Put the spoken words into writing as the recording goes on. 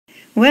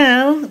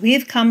Well,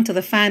 we've come to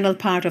the final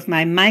part of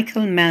my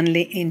Michael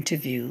Manley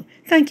interview.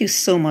 Thank you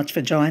so much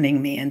for joining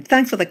me, and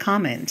thanks for the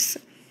comments.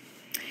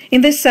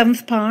 In this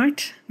 7th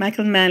part,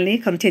 Michael Manley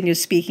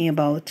continues speaking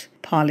about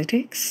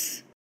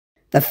politics,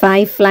 the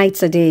 5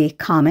 flights a day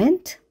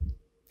comment,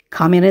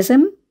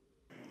 communism.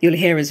 You'll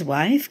hear his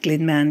wife,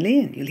 Glynne Manley,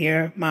 and you'll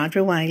hear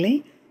Marjorie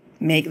Whylie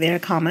make their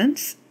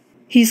comments.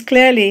 He's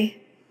clearly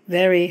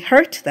very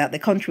hurt that the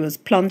country was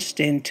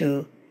plunged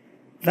into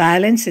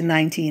violence in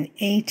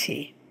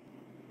 1980.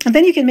 And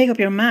then you can make up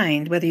your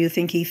mind whether you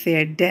think he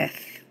feared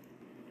death.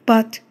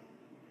 But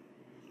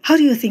how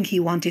do you think he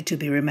wanted to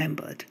be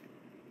remembered?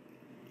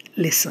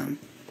 Listen.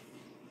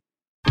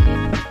 You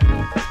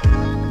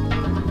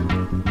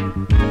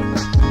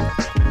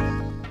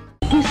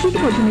speak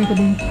about Jamaica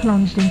being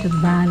plunged into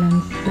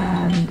violence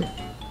and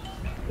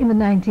in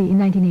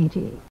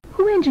 1980.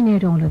 Who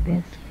engineered all of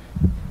this?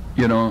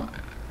 You know,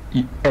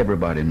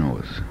 everybody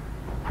knows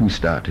who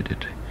started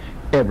it.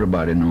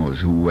 Everybody knows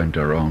who went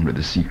around with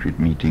the secret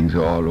meetings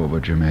all over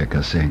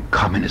Jamaica saying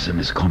communism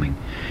is coming.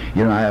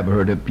 You know, I have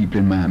heard of people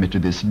in Miami to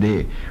this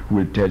day who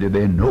will tell you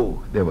they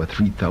know there were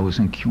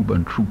 3,000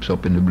 Cuban troops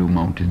up in the Blue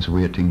Mountains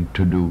waiting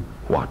to do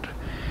what?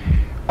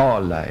 All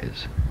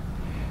lies.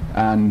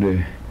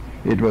 And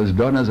it was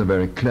done as a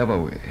very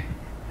clever way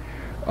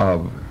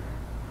of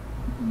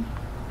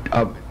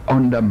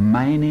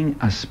undermining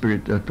a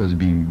spirit that was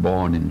being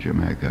born in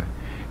Jamaica,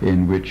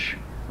 in which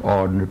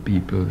ordinary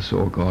people,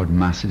 so-called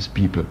masses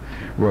people,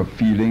 were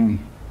feeling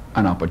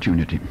an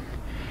opportunity.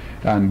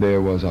 And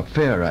there was a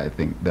fear, I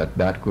think, that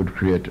that could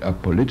create a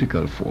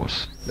political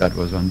force that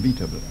was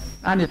unbeatable.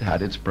 And it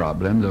had its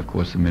problems. Of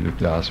course, the middle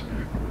class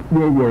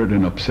were worried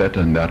and upset,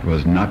 and that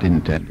was not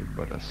intended,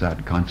 but a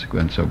sad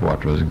consequence of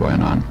what was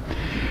going on.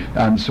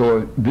 And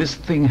so this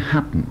thing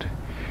happened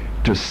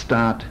to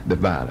start the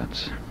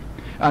violence.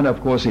 And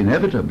of course,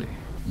 inevitably,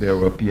 there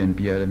were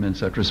PNP elements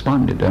that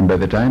responded, and by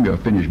the time you were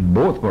finished,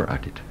 both were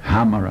at it,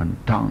 hammer and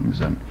tongs.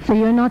 And so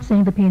you're not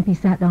saying the PNP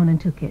sat down and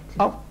took it?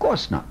 Of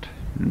course not.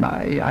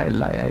 I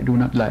lie. I do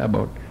not lie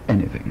about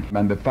anything.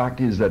 And the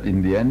fact is that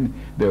in the end,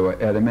 there were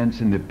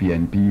elements in the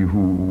PNP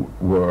who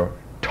were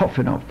tough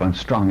enough and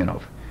strong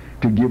enough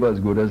to give as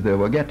good as they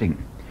were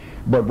getting.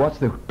 But what's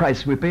the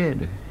price we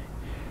paid?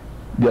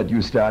 That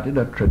you started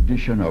a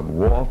tradition of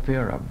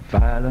warfare, of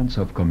violence,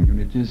 of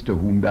communities to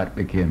whom that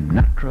became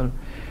natural,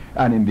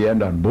 and in the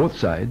end on both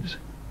sides,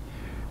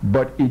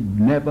 but it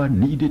never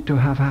needed to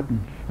have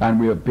happened.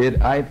 And we have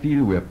paid, I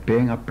feel we are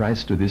paying a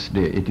price to this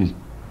day. It is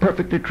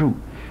perfectly true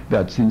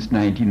that since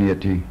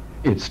 1980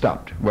 it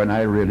stopped, when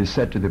I really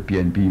said to the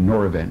PNP, no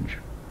revenge.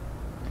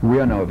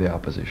 We are now the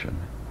opposition.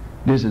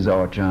 This is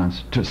our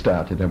chance to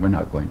start it, and we're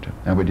not going to,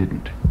 and we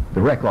didn't.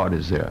 The record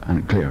is there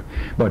and clear.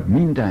 But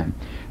meantime,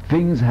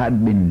 things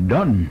had been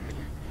done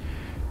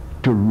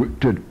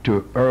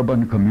to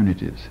urban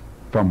communities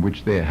from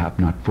which they have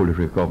not fully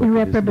recovered.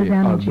 Irreparable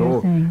damage,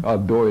 you're saying.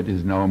 Although it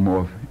is now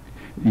more,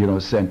 you know,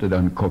 centered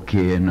on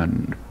cocaine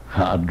and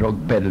hard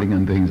drug peddling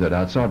and things of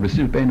that sort, we're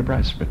still paying the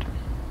price for it.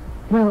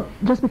 Well,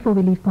 just before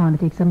we leave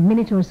politics, a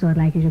minute or so I'd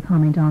like you to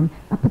comment on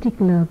a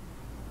particular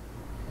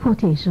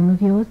quotation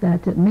of yours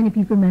that many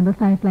people remember,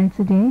 5 flights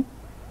a day.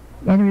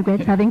 Any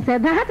regrets having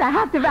said that? I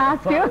have to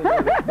ask you.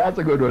 That's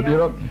a good one, you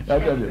know. I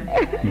tell you.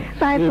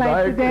 5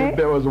 flights a day. If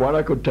there was one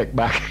I could take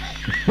back,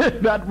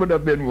 that would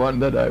have been one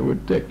that I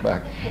would take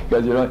back.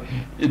 Because, you know,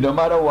 no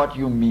matter what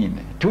you mean,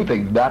 2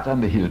 things, that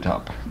and the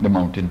hilltop, the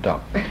mountain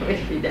top.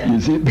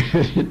 You see,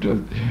 it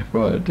was,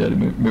 well, I tell you,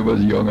 me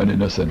was young and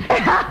innocent.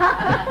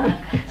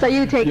 So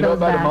you take you those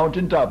know, by back. the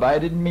mountain top, I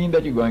didn't mean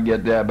that you're going to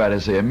get there by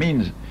the same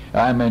means.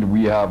 I meant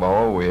we have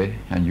our way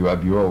and you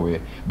have your way,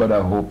 but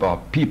I hope our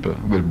people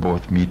will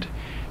both meet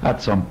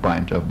at some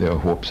point of their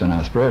hopes and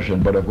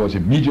aspirations. But of course,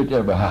 immediately,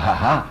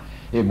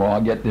 he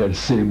won't get there the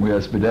same way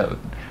as Fidel.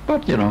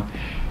 But you know,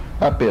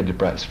 I paid the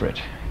price for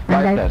it.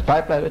 5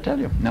 flights, I tell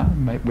you. No,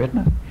 wait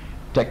now.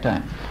 Take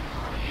time.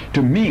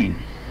 To me,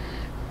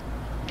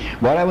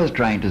 what I was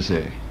trying to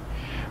say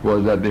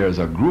was that there's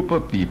a group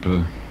of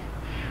people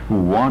who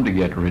want to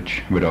get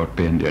rich without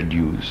paying their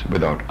dues,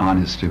 without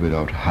honesty,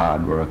 without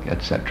hard work,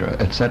 etc.,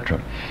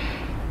 etc.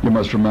 You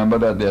must remember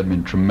that there had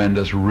been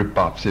tremendous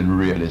rip-offs in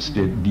real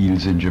estate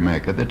deals in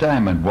Jamaica at the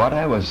time, and what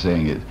I was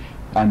saying is,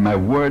 and my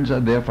words are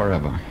there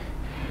forever,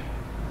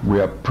 we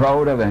are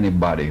proud of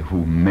anybody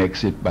who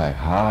makes it by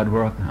hard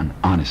work and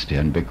honesty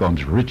and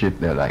becomes rich if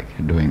they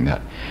like doing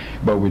that.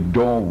 But we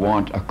don't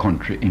want a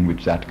country in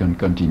which that can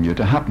continue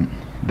to happen.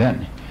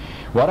 Then,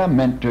 what I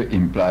meant to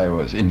imply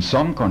was, in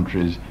some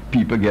countries,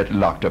 people get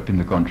locked up in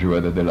the country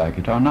whether they like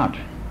it or not.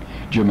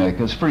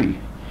 Jamaica's free.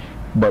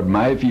 But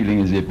my feeling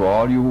is if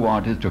all you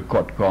want is to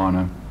cut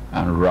corner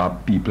and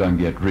rob people and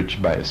get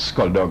rich by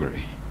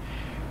skullduggery,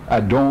 I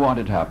don't want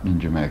it to happen in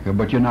Jamaica,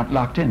 but you're not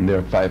locked in. There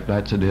are 5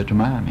 flights a day to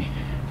Miami.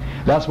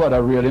 That's what I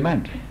really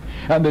meant.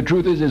 And the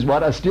truth is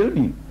what I still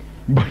mean.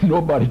 But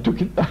nobody took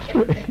it that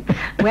way.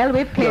 Well,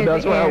 we've cleared so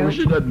that's the why air. I wish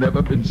it had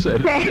never been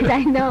said.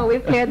 I know,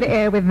 we've cleared the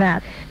air with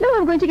that. Now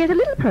I'm going to get a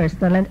little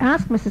personal and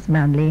ask Mrs.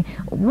 Manley,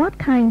 what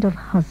kind of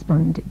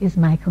husband is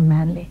Michael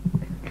Manley?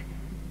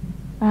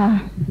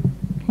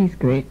 He's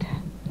great.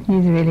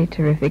 He's really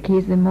terrific.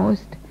 He's the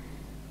most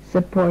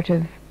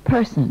supportive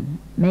person,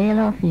 male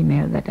or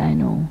female, that I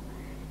know.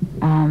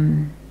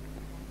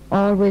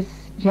 Always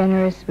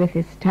generous with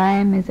his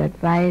time, his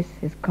advice,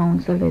 his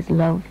counsel, his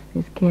love,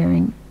 his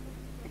caring.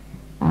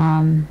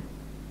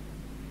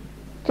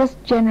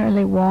 Just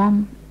generally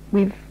warm.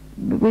 We've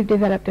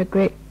developed a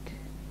great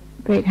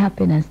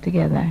happiness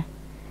together,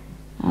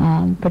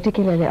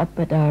 particularly up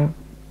at our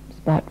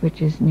spot,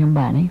 which is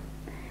Nyumbani.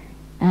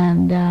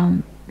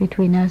 And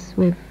between us,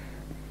 we've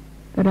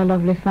got a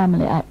lovely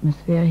family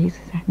atmosphere. He's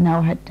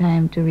now had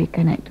time to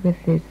reconnect with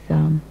his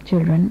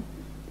children,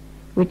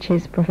 which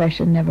his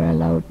profession never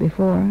allowed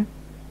before.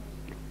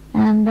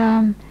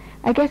 And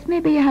I guess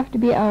maybe you have to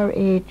be our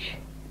age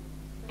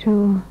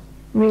to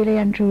really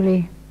and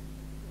truly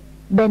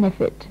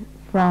benefit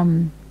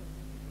from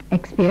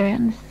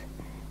experience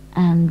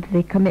and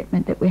the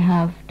commitment that we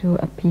have to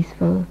a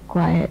peaceful,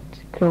 quiet,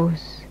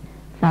 close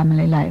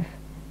family life.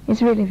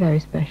 It's really very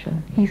special.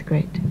 He's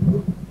great.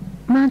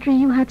 Marjorie,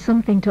 you had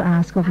something to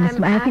ask of Miss.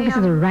 I think this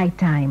is the right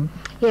time.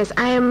 Yes,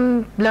 I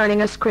am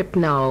learning a script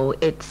now.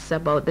 It's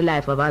about the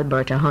life of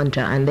Alberta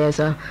Hunter, and there's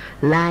a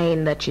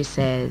line that she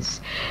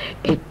says,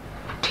 it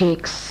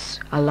takes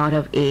a lot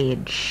of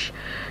age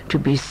to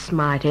be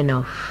smart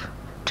enough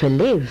to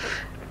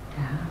live.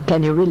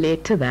 Can you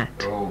relate to that?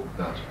 Oh,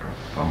 that's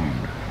profound.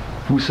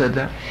 Who said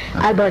that?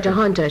 Alberta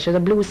Hunter. She's a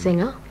blues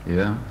singer.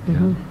 Yeah,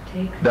 yeah.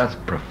 That's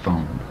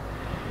profound.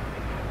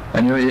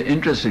 And you know,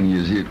 interesting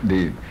is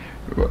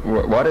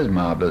what is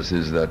marvelous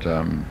is that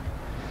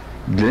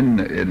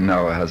Glynne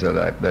now has a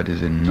life that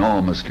is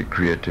enormously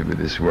creative with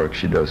this work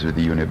she does with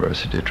the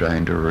university,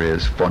 trying to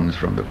raise funds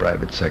from the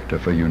private sector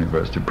for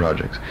university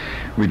projects,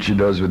 which she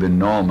does with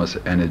enormous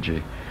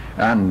energy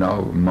and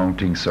now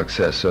mounting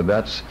success. So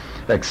that's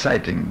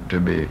exciting to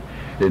be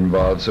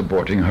involved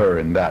supporting her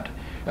in that.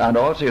 And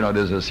also, you know,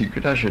 there's a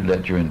secret I should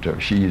let you into.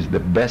 She is the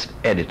best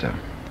editor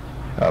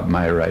of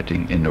my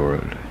writing in the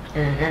world.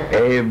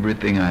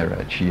 Everything I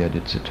write, she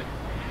edits it.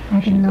 I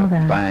didn't know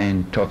that. She's a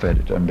fine, tough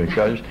editor,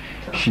 because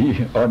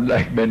she,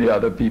 unlike many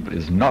other people,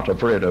 is not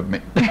afraid of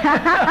me.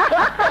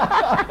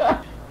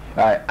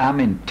 I am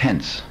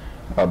intense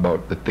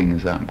about the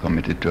things I'm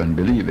committed to and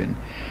believe in.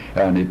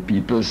 And if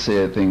people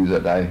say things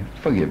that I,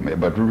 forgive me,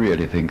 but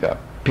really think are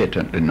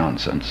patently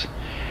nonsense,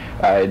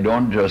 I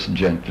don't just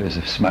gently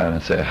smile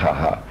and say, ha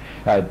ha.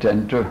 I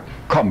tend to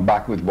come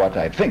back with what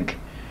I think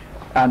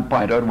and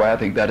point out why I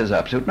think that is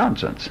absolute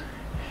nonsense.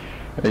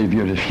 If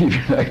you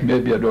like,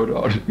 maybe I don't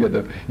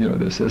altogether, you know,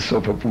 they say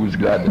suffer fools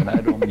glad, and I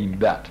don't mean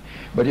that.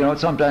 But, you know,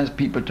 sometimes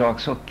people talk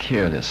so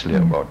carelessly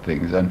about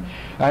things, and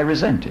I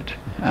resent it.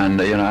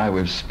 And, you know, I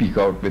will speak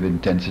out with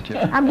intensity.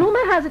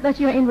 Rumor has it that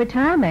you're in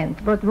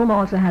retirement, but rumor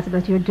also has it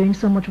that you're doing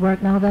so much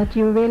work now that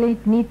you really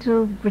need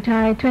to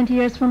retire 20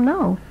 years from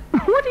now.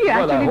 What are you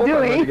actually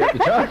doing? I'm get the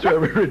chance to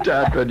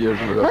retire 20 years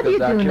from now. What do you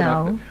do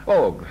now?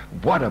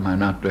 What am I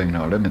not doing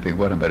now? Let me think,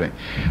 what am I doing?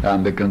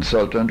 I'm the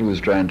consultant who is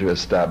trying to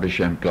establish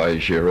employee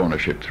share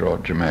ownership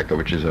throughout Jamaica,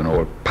 which is an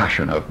old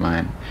passion of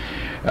mine.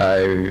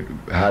 I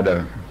had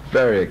a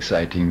very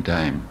exciting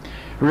time,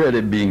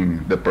 really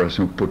being the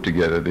person who put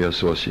together the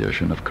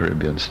Association of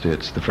Caribbean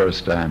States the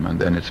first time, and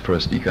then its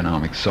first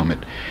economic summit.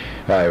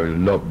 I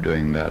love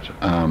doing that.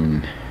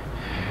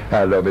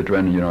 I love it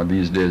when, you know,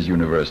 these days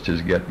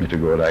universities get me to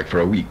go like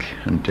for a week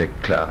and take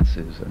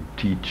classes and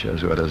teach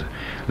as well as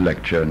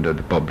lecture into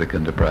the public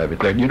and the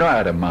private. Like, you know, I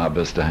had a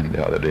marvelous time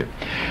the other day.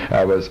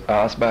 I was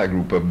asked by a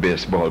group of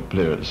baseball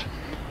players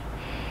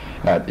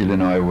at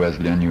Illinois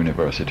Wesleyan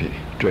University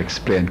to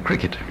explain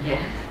cricket.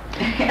 Yes.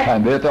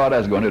 And they thought I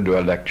was going to do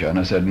a lecture, and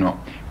I said, no,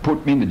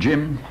 put me in the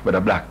gym with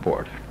a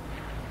blackboard.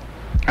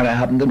 And I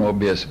happen to know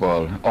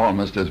baseball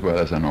almost as well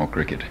as I know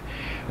cricket.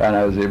 And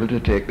I was able to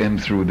take them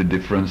through the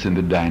difference in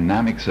the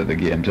dynamics of the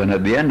games. And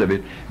at the end of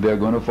it, they're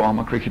going to form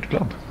a cricket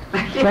club.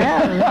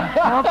 Well,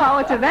 more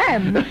power to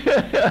them.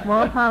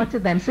 More power to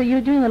them. So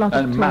you're doing a lot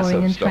of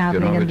touring and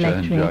traveling and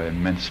lecturing. Which I enjoy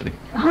immensely.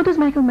 How does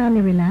Michael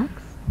Manley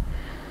relax?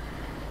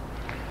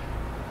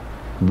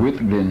 With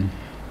Glynne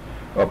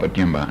up at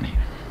Nyumbani.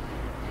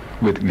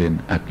 With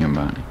Glynne at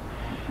Nyumbani.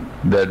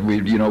 That we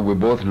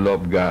both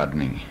love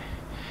gardening.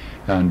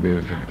 And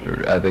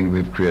I think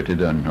we've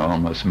created an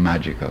almost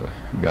magical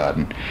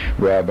garden.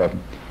 We have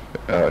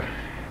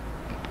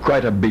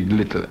quite a big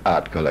little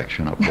art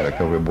collection up there,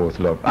 because we both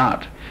love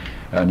art.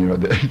 And, you know,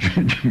 the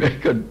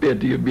Jamaican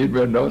painting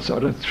we're now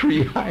sort of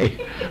 3 high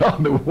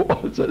on the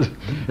walls.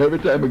 Every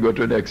time we go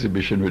to an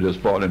exhibition, we just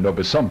fall in love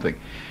with something,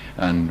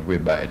 and we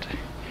buy it.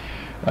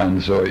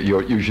 And so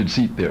you should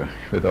sit there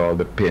with all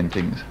the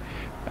paintings.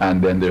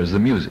 And then there's the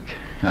music.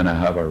 And I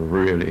have a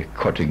really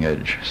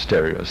cutting-edge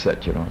stereo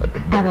set, you know.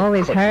 I've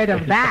always heard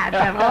of that.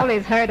 I've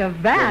always heard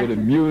of that. With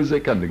the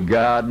music and the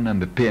garden and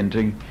the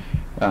painting,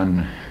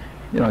 and,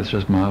 you know, it's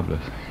just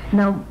marvelous.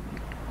 Now,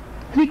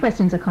 3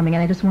 questions are coming,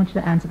 and I just want you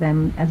to answer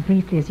them as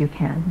briefly as you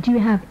can. Do you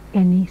have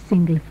any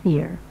single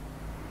fear?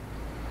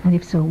 And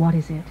if so, what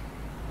is it?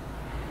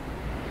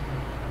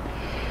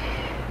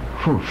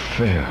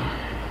 Fear.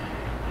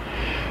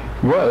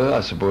 Well, I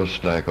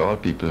suppose like all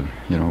people,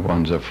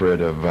 one's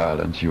afraid of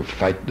violence. You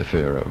fight the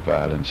fear of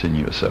violence in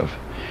yourself.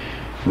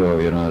 Though,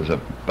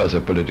 as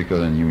a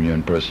political and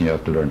union person, you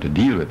have to learn to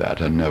deal with that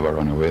and never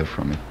run away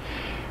from it.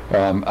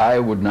 I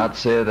would not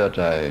say that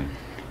I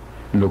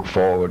look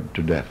forward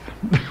to death.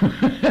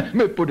 Let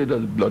me put it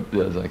as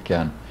bluntly as I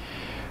can.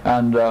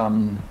 And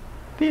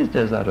these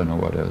days, I don't know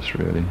what else,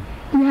 really.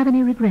 Do you have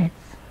any regrets?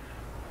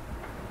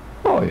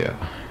 Oh, yeah.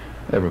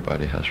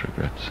 Everybody has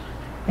regrets.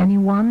 Any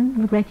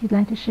one regret you'd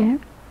like to share?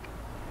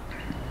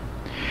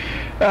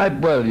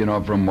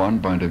 Well, from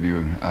one point of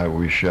view, I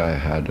wish I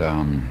had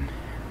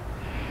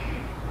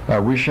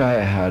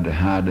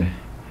had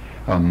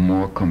a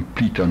more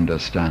complete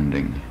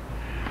understanding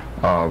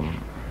of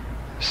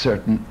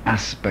certain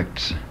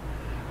aspects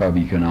of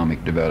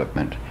economic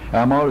development.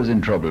 I'm always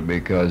in trouble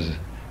because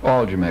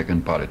all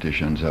Jamaican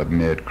politicians have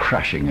made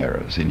crashing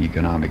errors in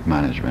economic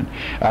management.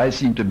 I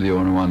seem to be the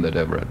only one that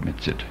ever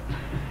admits it.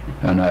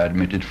 And I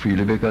admit it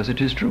freely because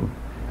it is true.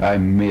 I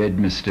made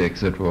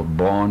mistakes that were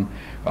born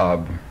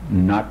of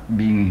not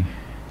being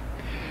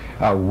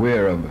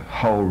aware of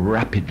how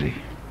rapidly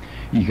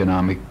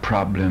economic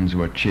problems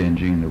were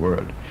changing in the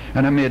world.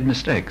 And I made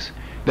mistakes.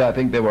 I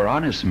think they were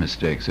honest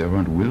mistakes. They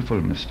weren't willful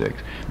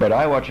mistakes. But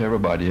I watch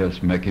everybody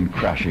else making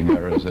crashing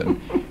errors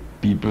and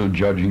people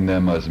judging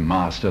them as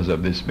masters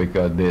of this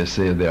because they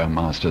say they are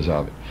masters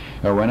of it.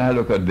 And when I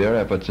look at their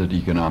efforts at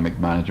economic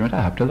management,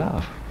 I have to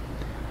laugh.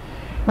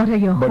 What are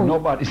your hopes? But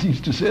nobody seems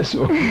to say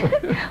so.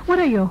 What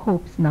are your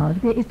hopes now?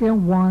 Is there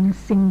one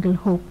single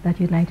hope that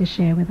you'd like to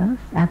share with us,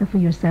 either for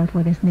yourself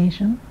or this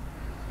nation?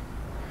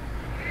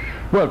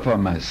 Well, for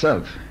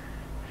myself,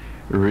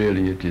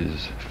 really it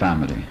is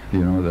family.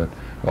 That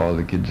all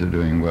the kids are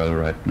doing well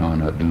right now,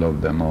 and I'd love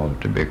them all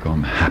to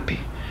become happy,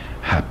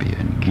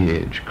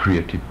 engaged,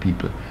 creative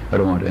people. I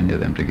don't want any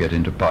of them to get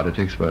into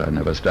politics, but I'd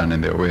never stand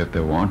in their way if they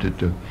wanted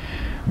to.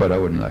 But I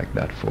wouldn't like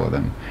that for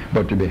them.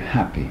 But to be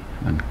happy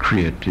and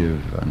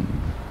creative and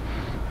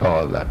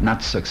all that,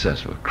 not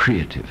successful,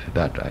 creative,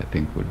 that I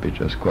think would be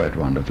just quite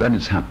wonderful. And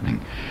it's happening.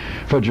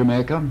 For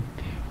Jamaica,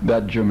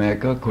 that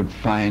Jamaica could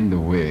find a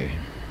way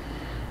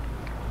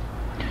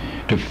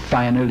to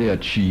finally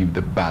achieve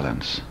the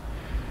balance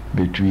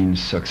between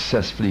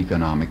successful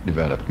economic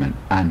development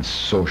and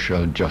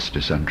social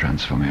justice and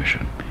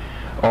transformation.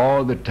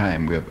 All the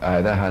time we have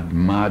either had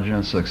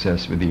marginal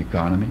success with the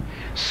economy,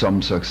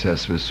 some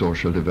success with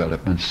social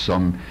development,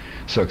 some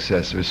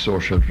success with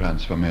social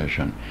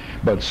transformation.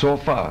 But so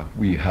far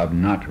we have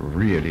not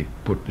really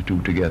put the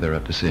two together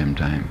at the same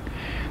time.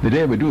 The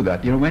day we do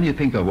that, when you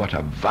think of what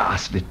a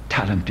vastly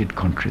talented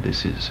country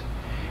this is,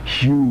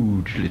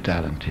 hugely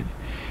talented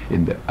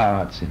in the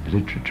arts, in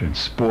literature, in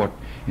sport,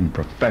 in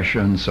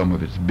professions, some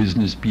of its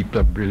business people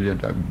are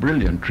brilliant, a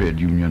brilliant trade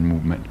union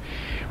movement.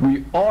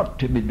 We ought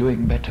to be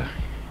doing better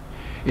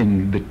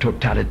in the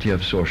totality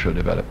of social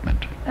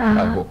development.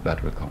 I hope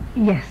that will come.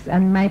 Yes,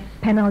 and my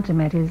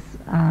penultimate is,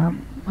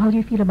 how do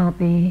you feel about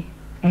the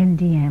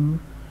NDM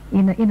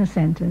in a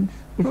sentence?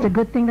 Is it a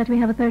good thing that we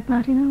have a third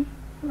party now?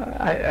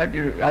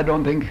 I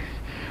don't think,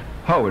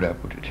 how would I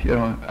put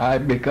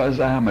it? Because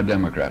I am a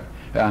Democrat,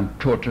 I'm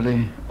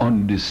totally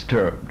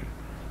undisturbed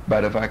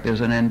by the fact there's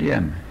an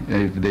NDM.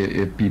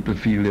 If people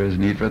feel there's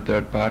need for a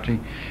third party,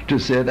 to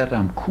say that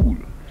I'm cool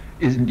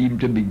isn't even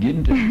to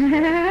begin to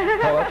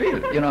how I feel.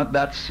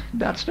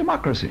 That's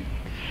democracy.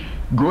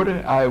 Good,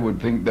 I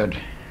would think that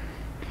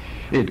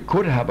it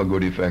could have a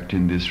good effect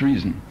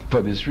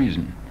for this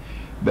reason,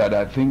 that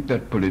I think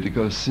that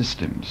political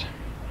systems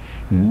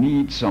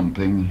need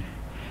something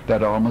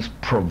that almost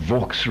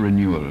provokes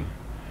renewal,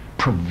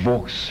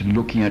 provokes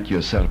looking at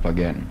yourself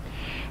again.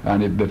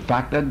 And if the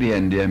fact that the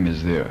NDM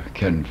is there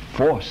can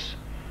force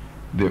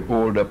the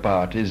older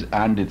parties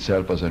and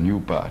itself as a new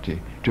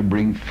party to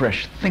bring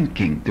fresh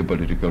thinking to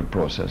political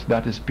process,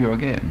 that is pure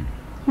gain.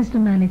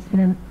 Mr. Manley, it's been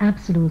an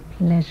absolute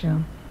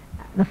pleasure.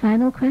 The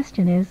final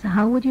question is,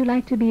 how would you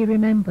like to be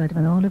remembered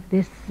when all of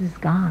this is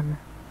gone?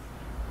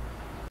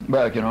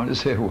 Well, I can only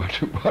say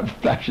what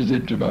flashes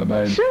into my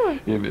mind, sure,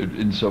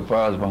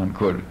 insofar as one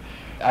could.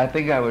 I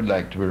think I would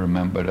like to be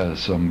remembered as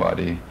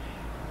somebody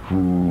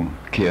who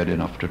cared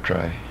enough to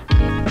try.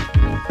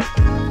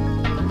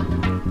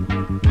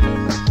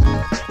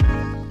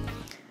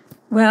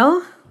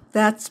 Well,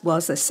 that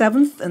was the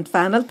seventh and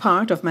final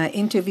part of my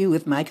interview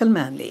with Michael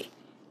Manley.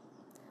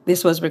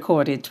 This was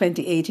recorded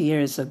 28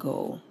 years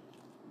ago.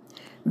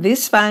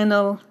 This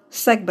final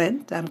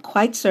segment, I'm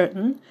quite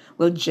certain,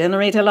 will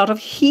generate a lot of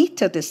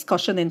heated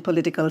discussion in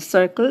political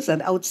circles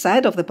and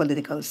outside of the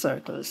political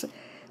circles,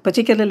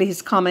 particularly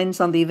his comments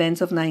on the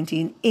events of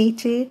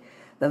 1980,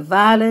 the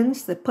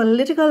violence, the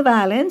political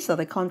violence that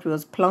the country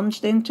was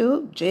plunged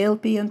into,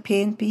 JLP and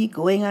PNP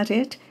going at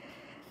it.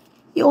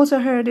 You also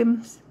heard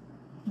him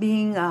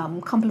being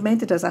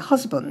complimented as a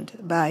husband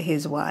by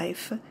his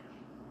wife.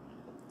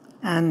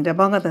 And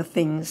among other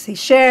things, he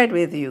shared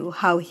with you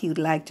how he would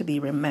like to be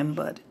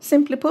remembered.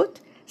 Simply put,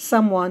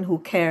 someone who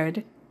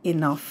cared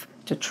enough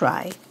to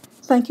try.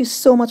 Thank you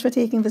so much for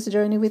taking this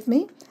journey with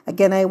me.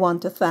 Again, I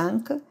want to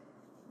thank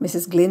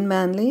Mrs. Glynne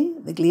Manley,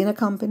 the Gleaner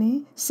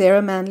Company,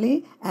 Sarah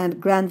Manley, and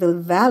Granville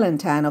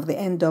Valentine of the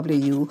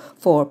NWU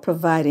for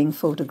providing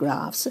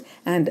photographs.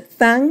 And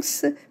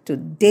thanks to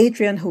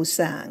Dadrian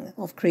HoSang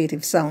of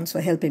Creative Sounds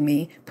for helping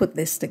me put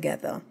this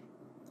together.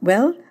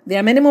 Well, there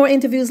are many more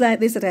interviews like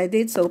this that I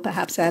did, so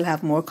perhaps I'll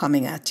have more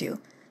coming at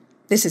you.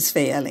 This is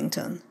Faye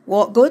Ellington.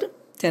 Walk good,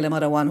 tell them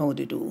other one how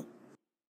to do.